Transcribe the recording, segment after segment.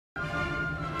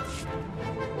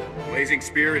Blazing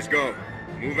Spear is go.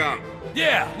 Move out.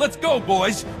 Yeah, let's go,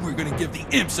 boys! We're gonna give the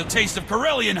imps a taste of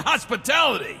Corellian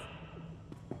hospitality!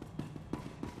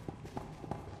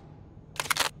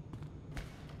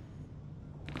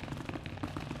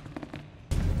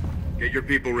 Get your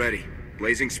people ready.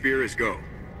 Blazing Spear is go.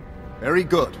 Very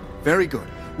good, very good.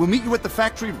 We'll meet you at the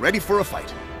factory ready for a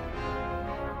fight.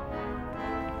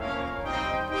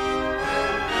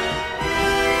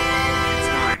 It's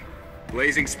time.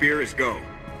 Blazing Spear is go.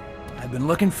 I've been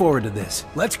looking forward to this.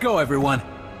 Let's go, everyone.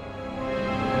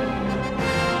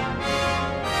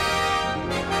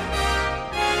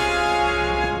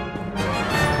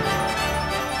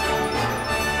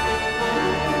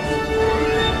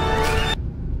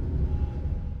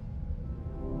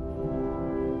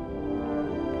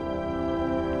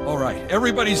 All right,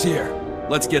 everybody's here.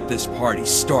 Let's get this party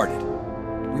started.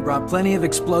 We brought plenty of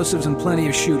explosives and plenty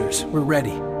of shooters. We're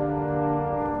ready.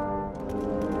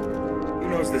 Who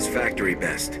knows this factory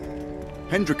best?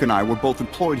 Hendrik and I were both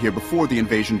employed here before the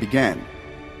invasion began.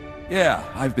 Yeah,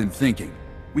 I've been thinking.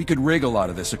 We could rig a lot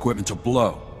of this equipment to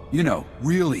blow. You know,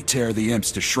 really tear the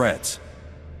imps to shreds.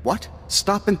 What?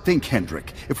 Stop and think,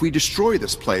 Hendrik. If we destroy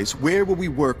this place, where will we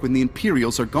work when the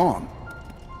Imperials are gone?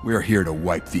 We're here to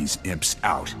wipe these imps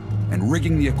out, and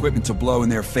rigging the equipment to blow in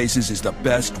their faces is the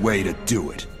best way to do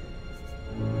it.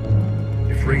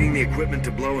 If rigging the equipment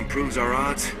to blow improves our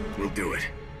odds, we'll do it.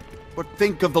 But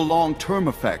think of the long-term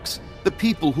effects. The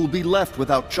people who'll be left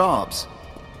without jobs.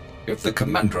 If the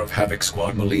commander of Havoc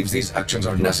Squad believes these actions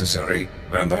are necessary,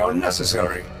 then they are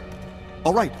necessary.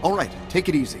 All right, take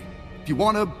it easy. If you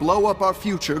want to blow up our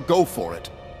future, go for it.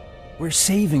 We're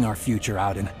saving our future,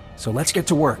 Auden, so let's get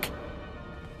to work.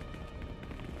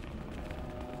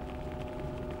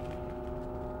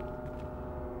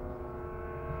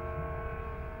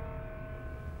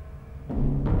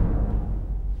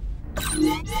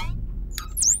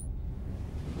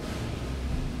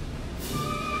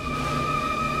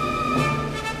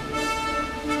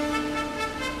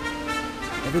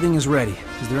 Everything is ready.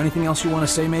 Is there anything else you want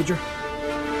to say, Major?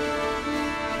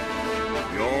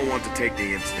 We all want to take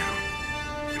the imps down.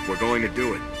 If we're going to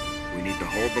do it, we need to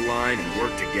hold the line and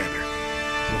work together.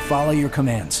 We'll follow your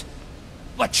commands.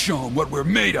 Let's show them what we're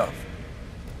made of!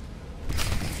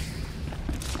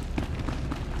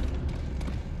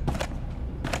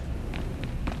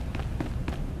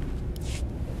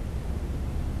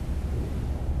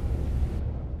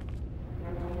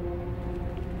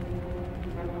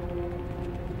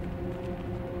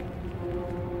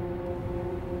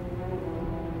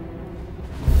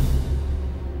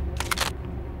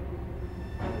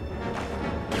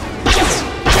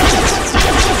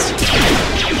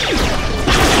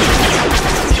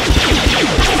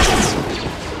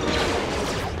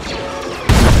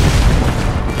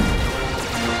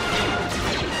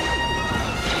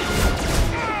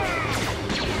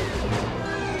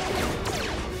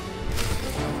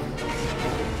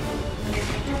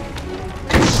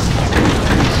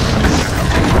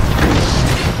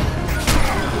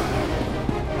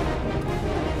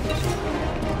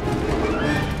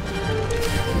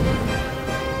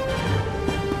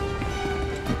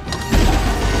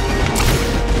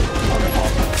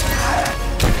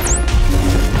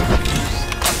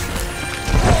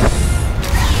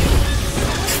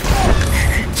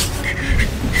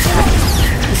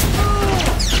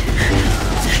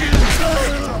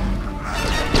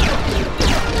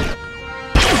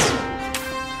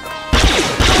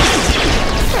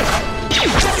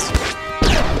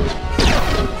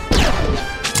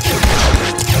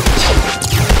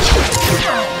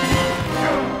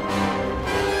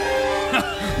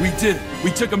 did it. We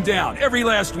took them down, every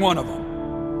last one of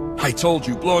them. I told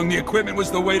you blowing the equipment was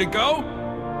the way to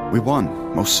go. We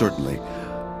won, most certainly.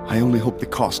 I only hope the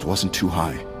cost wasn't too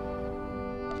high.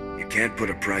 You can't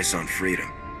put a price on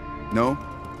freedom. No?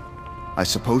 I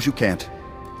suppose you can't.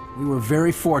 We were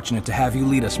very fortunate to have you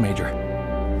lead us, Major.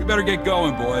 We better get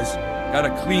going, boys. Gotta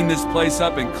clean this place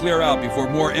up and clear out before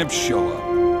more imps show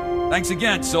up. Thanks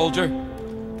again, soldier.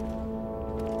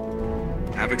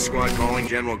 Havoc Squad calling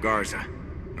General Garza.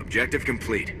 Objective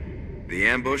complete. The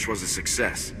ambush was a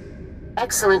success.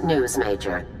 Excellent news,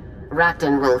 Major.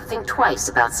 Rakton will think twice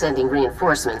about sending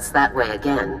reinforcements that way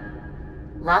again.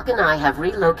 Locke and I have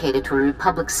relocated to a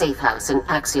Republic safe house in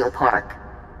Axial Park.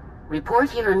 Report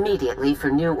here immediately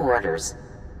for new orders.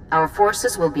 Our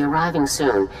forces will be arriving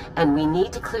soon, and we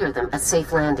need to clear them a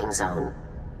safe landing zone.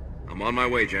 I'm on my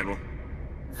way, General.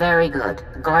 Very good.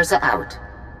 Garza out.